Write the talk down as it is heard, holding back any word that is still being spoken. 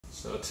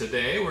So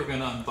today we're going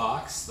to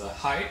unbox the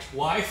HYTE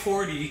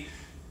Y40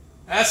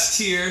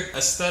 S-tier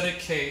aesthetic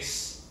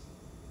case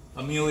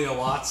Amelia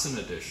Watson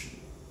edition.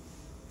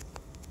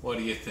 What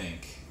do you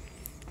think?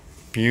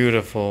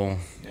 Beautiful.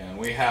 And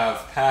we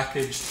have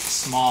packaged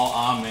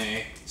small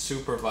Ame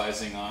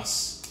supervising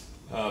us,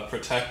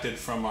 protected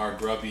from our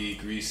grubby,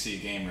 greasy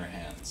gamer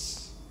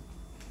hands.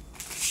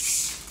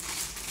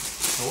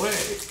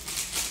 Away!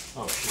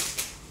 Oh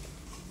shit.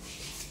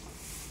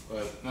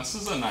 But this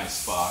is a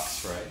nice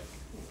box, right?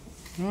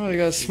 Oh, you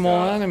got a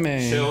small anime.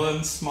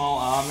 Chillin'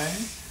 small Ame.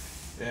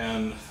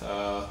 And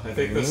I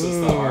think this is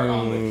the art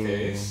on the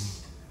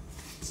case.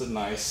 It's a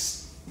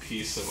nice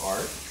piece of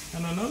art.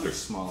 And another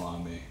small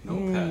Ame,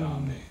 notepad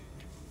Ame.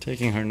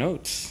 Taking her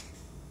notes.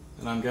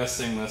 And I'm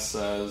guessing this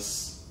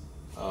says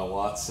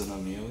Watson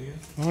Amelia.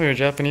 Oh, your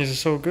Japanese is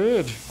so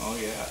good. Oh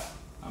yeah,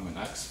 I'm an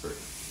expert.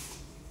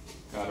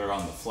 Got her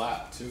on the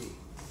flap too.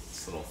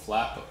 This little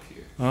flap up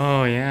here.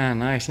 Oh yeah,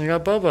 nice. And you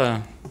got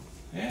Bubba.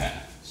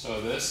 Yeah, so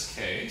this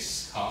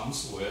case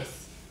comes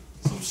with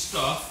some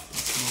stuff.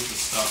 Let's move the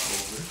stuff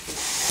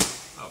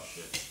over. Oh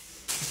shit.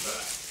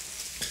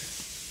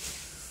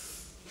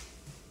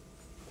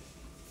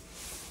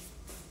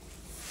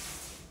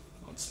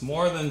 It's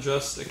more than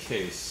just a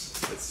case.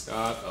 It's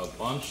got a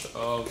bunch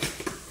of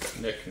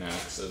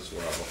knickknacks as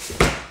well.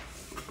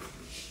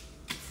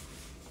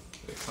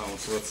 It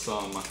comes with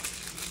some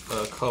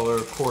color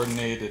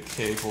coordinated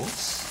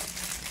cables,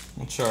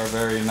 which are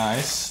very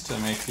nice to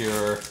make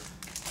your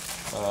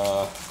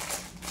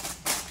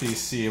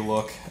PC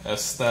look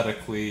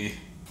aesthetically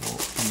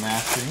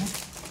matching.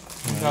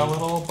 We got a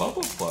little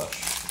bubble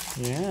plush.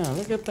 Yeah,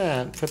 look at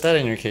that. Put that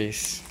in your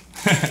case.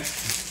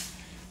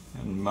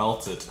 And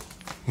melt it.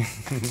 I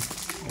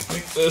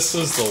think this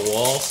is the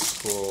wall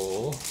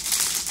scroll.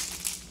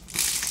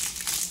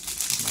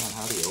 Man,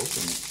 how do you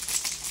open it?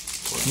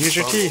 Use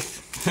your teeth.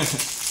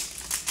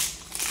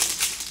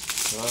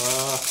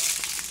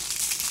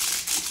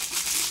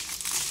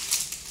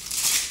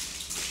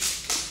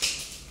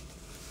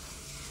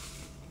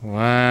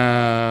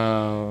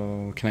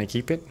 Wow. Can I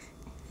keep it?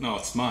 No,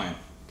 it's mine.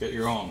 Get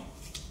your own.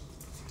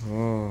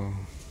 Oh.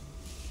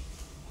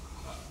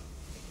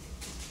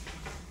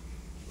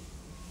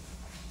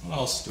 What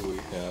else do we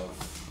have?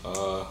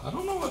 I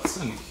don't know what's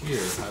in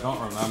here. I don't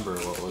remember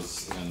what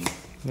was in.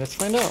 Let's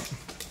find out.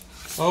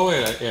 Oh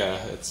wait,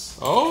 yeah, it's.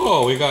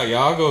 Oh, we got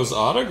Yago's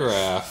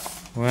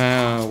autograph.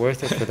 Wow,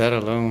 worth it for that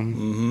alone.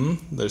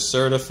 Mm-hmm. They're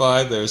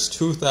certified. There's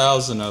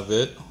 2,000 of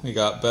it. We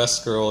got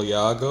Best Girl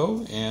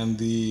Yago and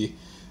the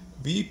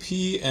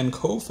VP and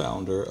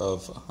co-founder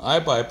of I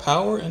Buy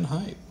Power and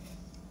HYTE.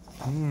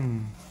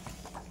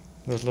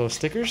 Those little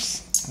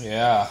stickers?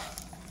 Yeah.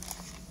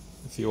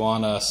 If you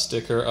want to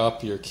sticker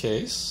up your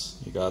case,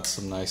 you got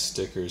some nice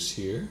stickers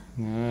here.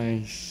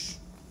 Nice.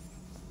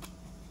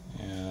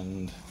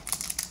 And I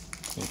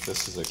think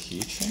this is a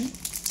keychain.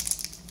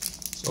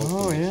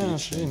 Oh yeah,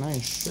 it's really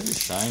nice. Very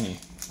shiny.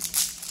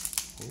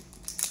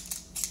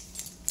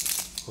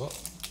 Oh.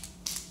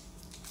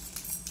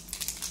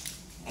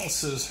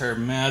 This is her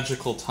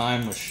magical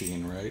time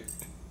machine, right?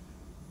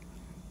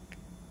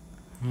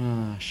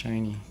 Ah,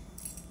 shiny.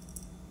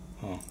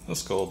 Oh,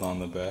 this gold on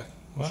the back.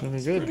 That's really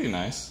it's good. Pretty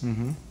nice.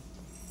 Mm-hmm.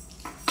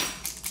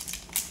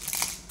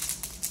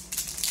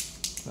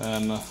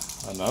 And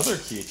another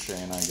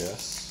keychain, I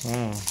guess.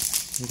 Wow,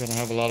 you're gonna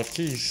have a lot of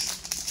keys.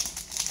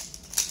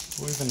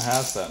 Who even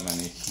has that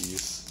many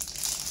keys?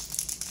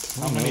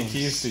 How many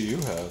keys do you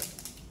have?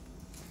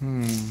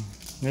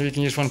 Maybe you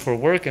can use one for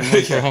work and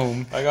one for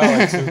home. I got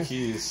like 2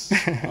 keys.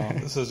 Oh,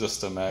 this is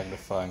just a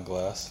magnifying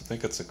glass. I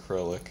think it's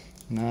acrylic.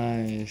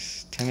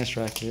 Nice. Tennis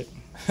racket.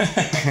 And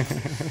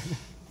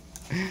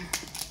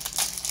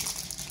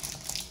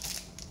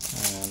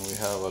we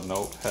have a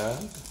notepad.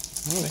 Oh,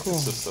 I think cool.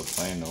 it's just a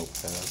plain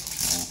notepad.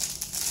 Oh.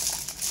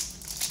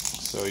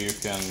 So you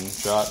can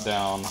jot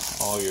down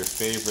all your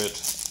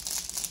favorite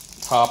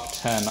top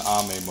 10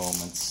 Ame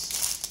moments.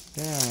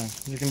 Yeah,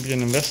 you can be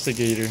an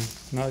investigator.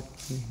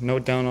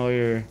 Note down all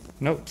your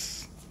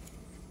notes.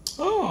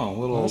 Oh,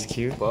 little that's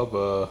cute.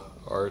 Bubba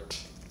art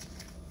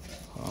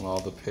on all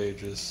the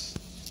pages.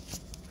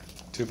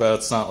 Too bad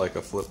it's not like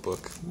a flip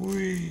book.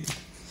 Whee!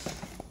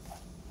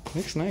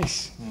 Looks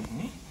nice.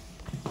 Mm-hmm.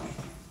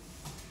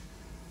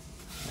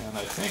 And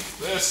I think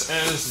this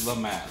is the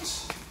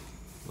mat,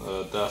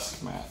 the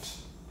desk mat.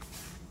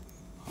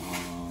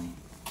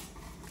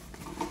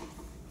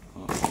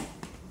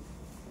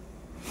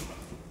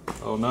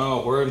 Oh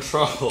no, we're in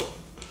trouble.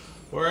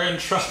 We're in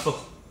trouble.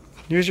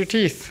 Use your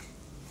teeth.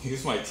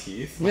 Use my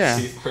teeth? Yeah.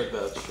 My teeth aren't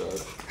that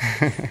sharp.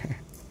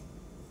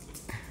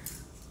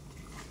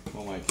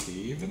 Will my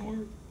key even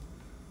work?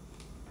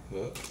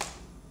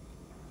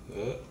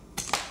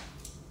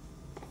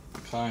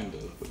 Kind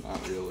of, but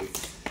not really.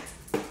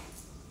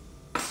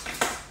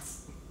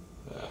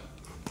 Yeah.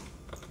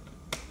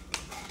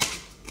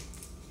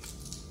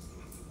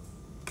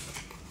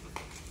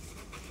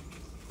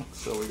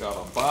 So we got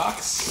a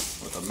box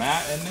with a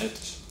mat in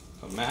it,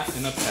 a mat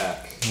in a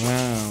pack.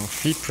 Wow,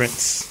 feet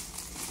prints.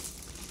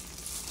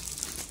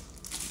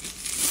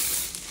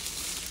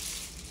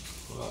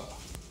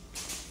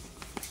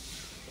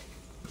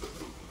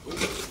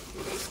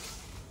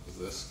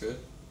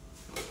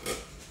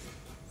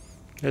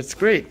 That's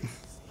great.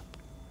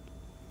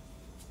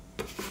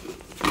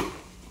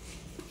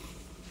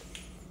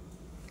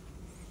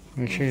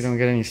 Make sure you don't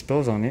get any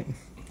spills on it.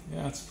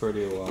 Yeah, it's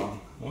pretty long.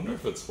 I wonder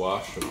if it's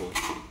washable.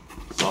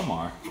 Some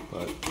are,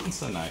 but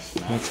it's a nice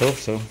mat. Let's hope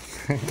so.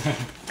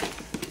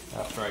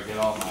 After I get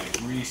all my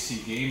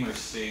greasy gamer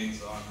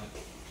stains on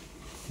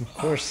it. Of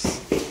course.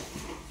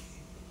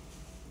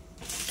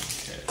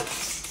 Okay.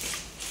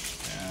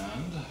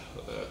 And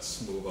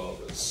let's move all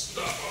this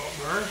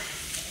stuff over.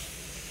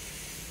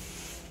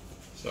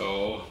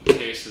 So the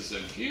case is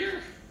in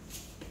here.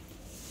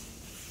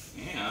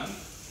 And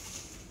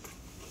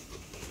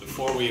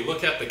before we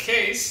look at the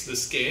case,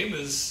 this game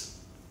is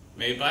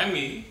made by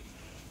me.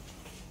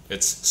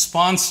 It's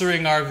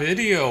sponsoring our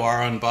video, our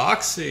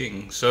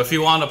unboxing. So if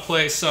you want to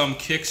play some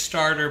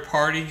Kickstarter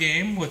party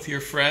game with your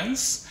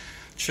friends,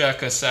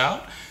 check us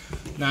out.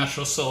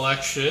 Natural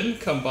Selection,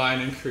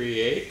 Combine and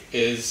Create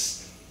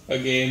is a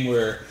game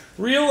where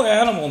real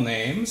animal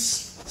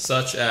names,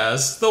 such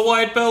as the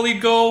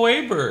white-bellied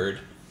go-away bird,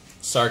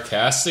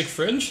 sarcastic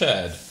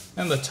fringehead,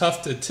 and the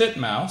tufted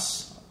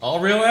titmouse,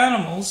 all real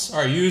animals,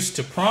 are used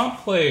to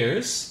prompt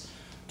players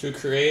to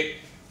create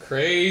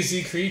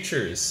crazy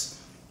creatures.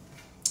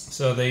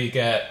 So they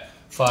get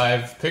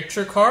 5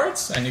 picture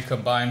cards, and you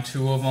combine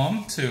 2 of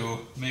them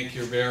to make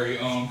your very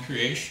own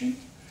creation.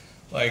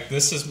 Like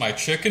this is my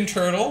chicken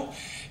turtle.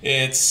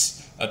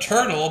 It's a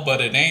turtle,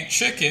 but it ain't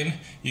chicken.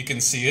 You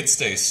can see it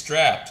stays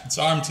strapped. It's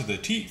armed to the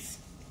teeth.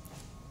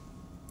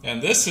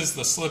 And this is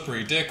the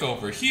slippery dick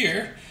over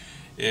here.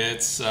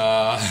 It's,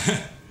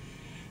 that's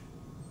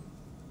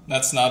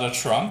not a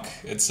trunk.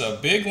 It's a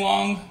big,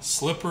 long,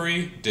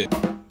 slippery dick.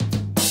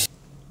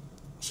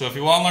 So if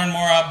you want to learn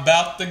more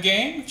about the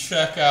game,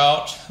 check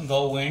out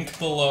the link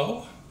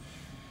below.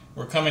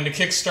 We're coming to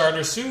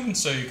Kickstarter soon,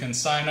 so you can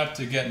sign up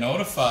to get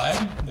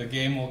notified. The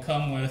game will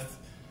come with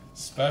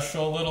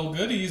special little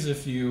goodies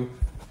if you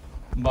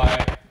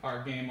buy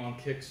our game on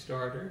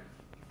Kickstarter.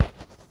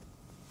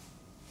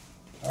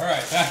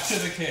 Alright, back to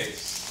the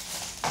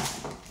case.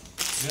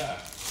 Yeah.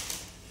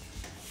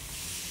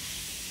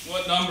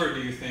 What number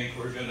do you think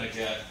we're going to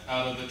get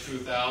out of the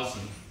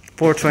 2,000?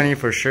 420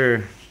 for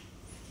sure.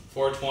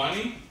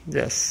 420?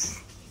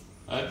 Yes.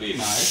 That'd be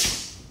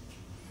nice.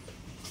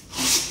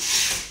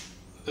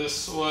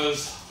 This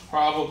was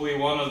probably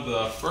one of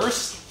the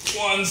first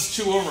ones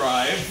to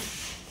arrive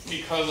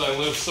because I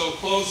live so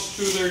close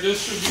to their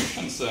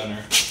distribution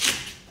center.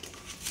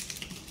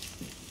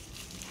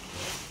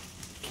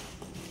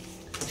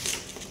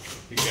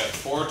 You get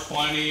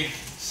 420,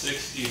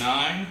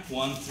 69,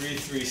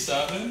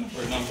 1337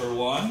 for number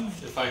 1,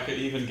 if I could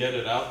even get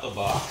it out the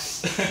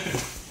box.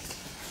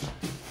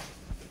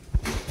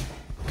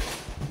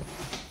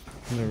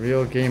 The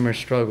real gamer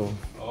struggle.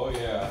 Oh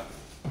yeah,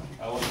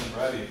 I wasn't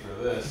ready for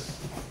this.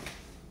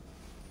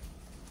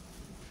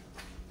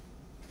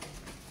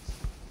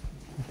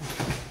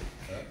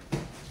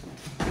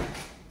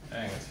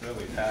 Dang, it's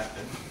really packed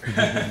in.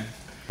 Okay.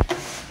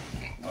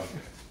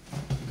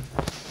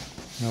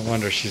 No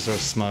wonder she's so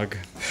smug.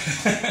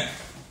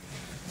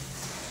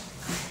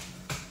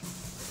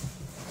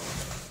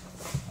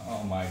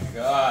 Oh my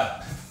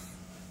god.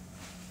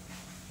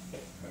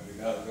 We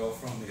gotta go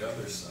from the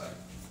other side.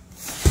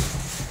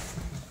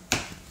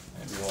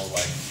 Maybe we'll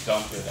like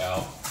dump it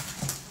out.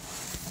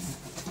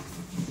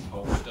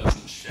 Hope it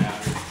doesn't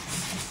shatter.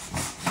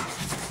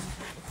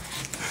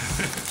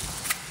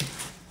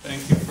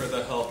 Thank you for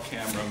the help,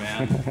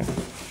 cameraman.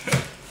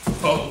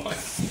 Oh my.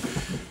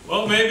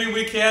 Well, maybe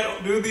we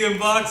can't do the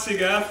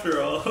unboxing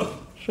after all.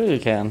 Sure you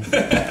can.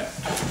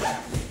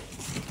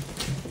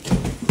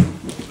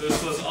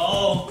 This was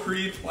all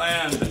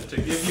pre-planned to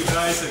give you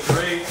guys a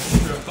great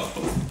show.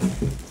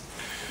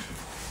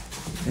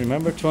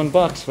 Remember to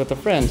unbox with a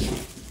friend.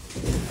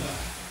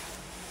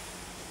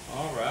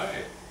 All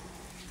right.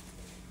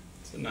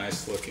 It's a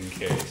nice looking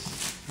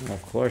case.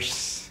 Of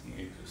course.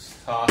 You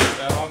just toss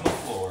that on the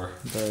floor.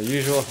 The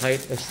usual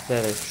HYTE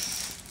aesthetics.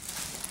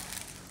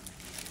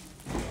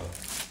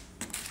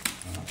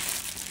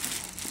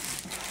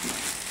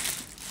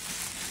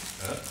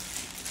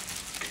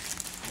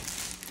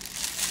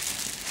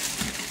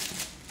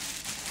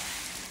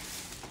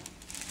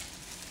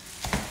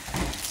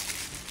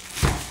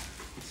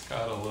 It's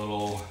got a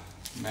little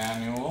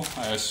manual.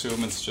 I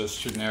assume it's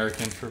just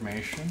generic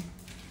information.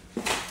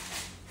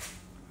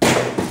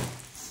 Alright,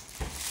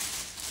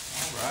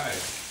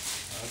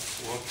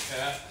 let's look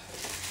at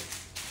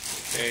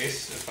the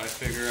case if I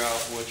figure out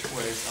which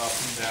way's up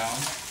and down.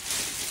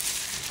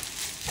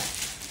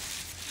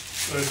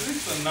 So I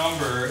think the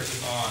number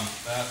is on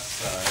that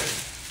side.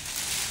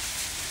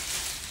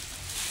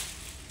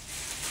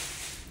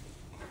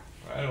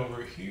 Right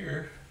over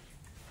here.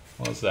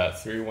 What's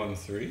that,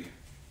 313?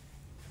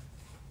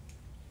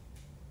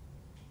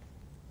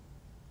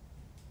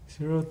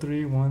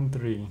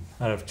 0313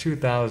 out of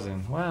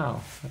 2,000.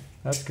 Wow,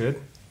 that's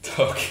good.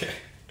 Okay.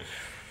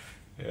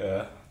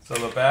 Yeah. So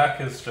the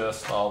back is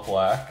just all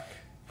black.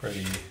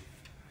 Pretty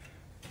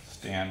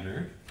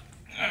standard.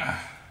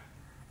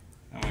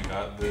 And we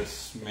got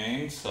this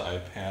main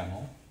side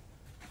panel.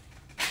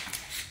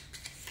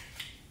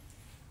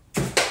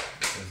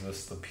 Is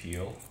this the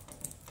peel?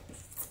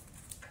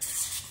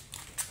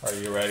 Are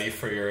you ready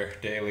for your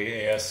daily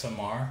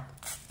ASMR?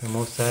 The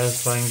most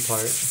satisfying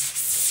part.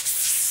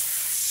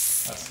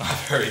 That's not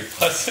very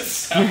pleasant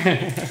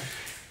sounding.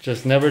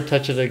 Just never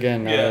touch it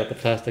again now Yeah. that the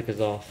plastic is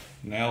off.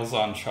 Nails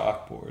on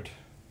chalkboard.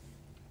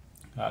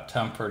 Got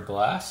tempered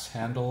glass,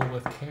 handle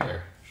with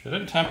care.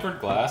 Shouldn't tempered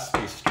glass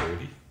be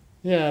sturdy?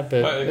 Yeah, but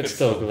it it's could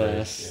still break,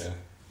 glass. yeah.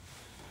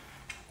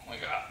 We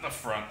got the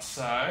front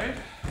side.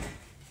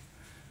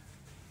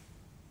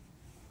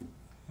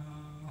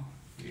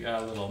 You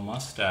got a little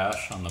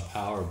mustache on the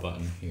power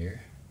button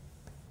here.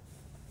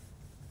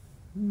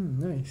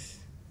 Nice.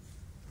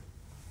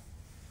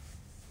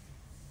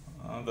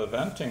 The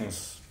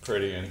venting's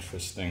pretty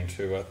interesting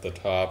too at the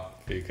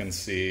top. You can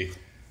see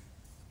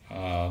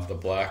the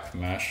black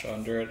mesh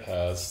under it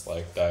has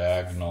like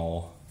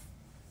diagonal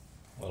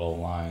little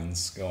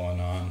lines going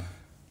on.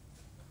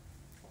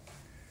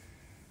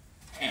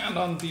 And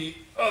on the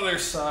other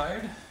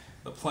side,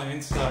 the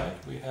plain side,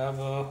 we have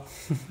a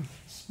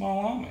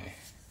small Ame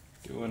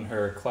doing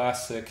her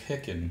classic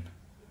hickin'.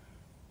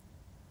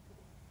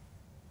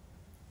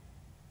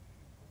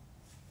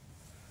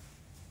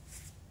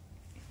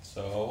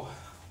 So,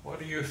 what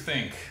do you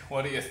think?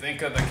 What do you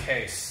think of the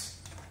case?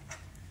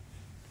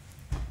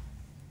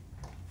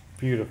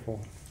 Beautiful.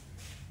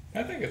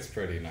 I think it's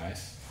pretty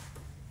nice.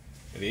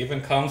 It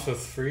even comes with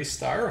free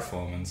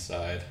styrofoam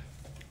inside.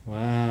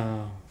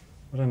 Wow.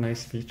 What a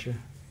nice feature.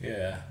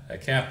 Yeah, I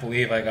can't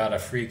believe I got a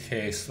free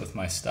case with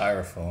my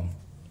styrofoam.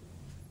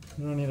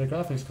 You don't need a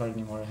graphics card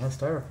anymore. It has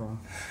styrofoam.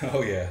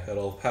 Oh yeah,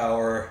 it'll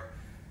power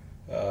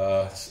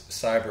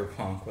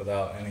Cyberpunk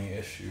without any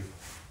issue.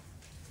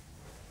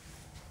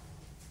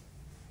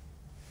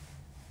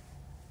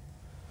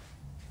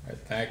 Alright,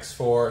 thanks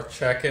for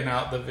checking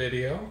out the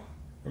video.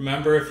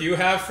 Remember, if you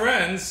have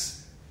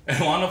friends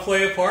and want to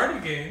play a party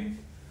game,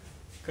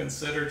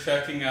 consider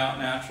checking out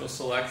Natural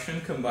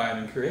Selection Combine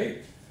and Create.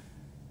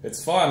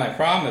 It's fun, I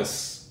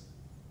promise.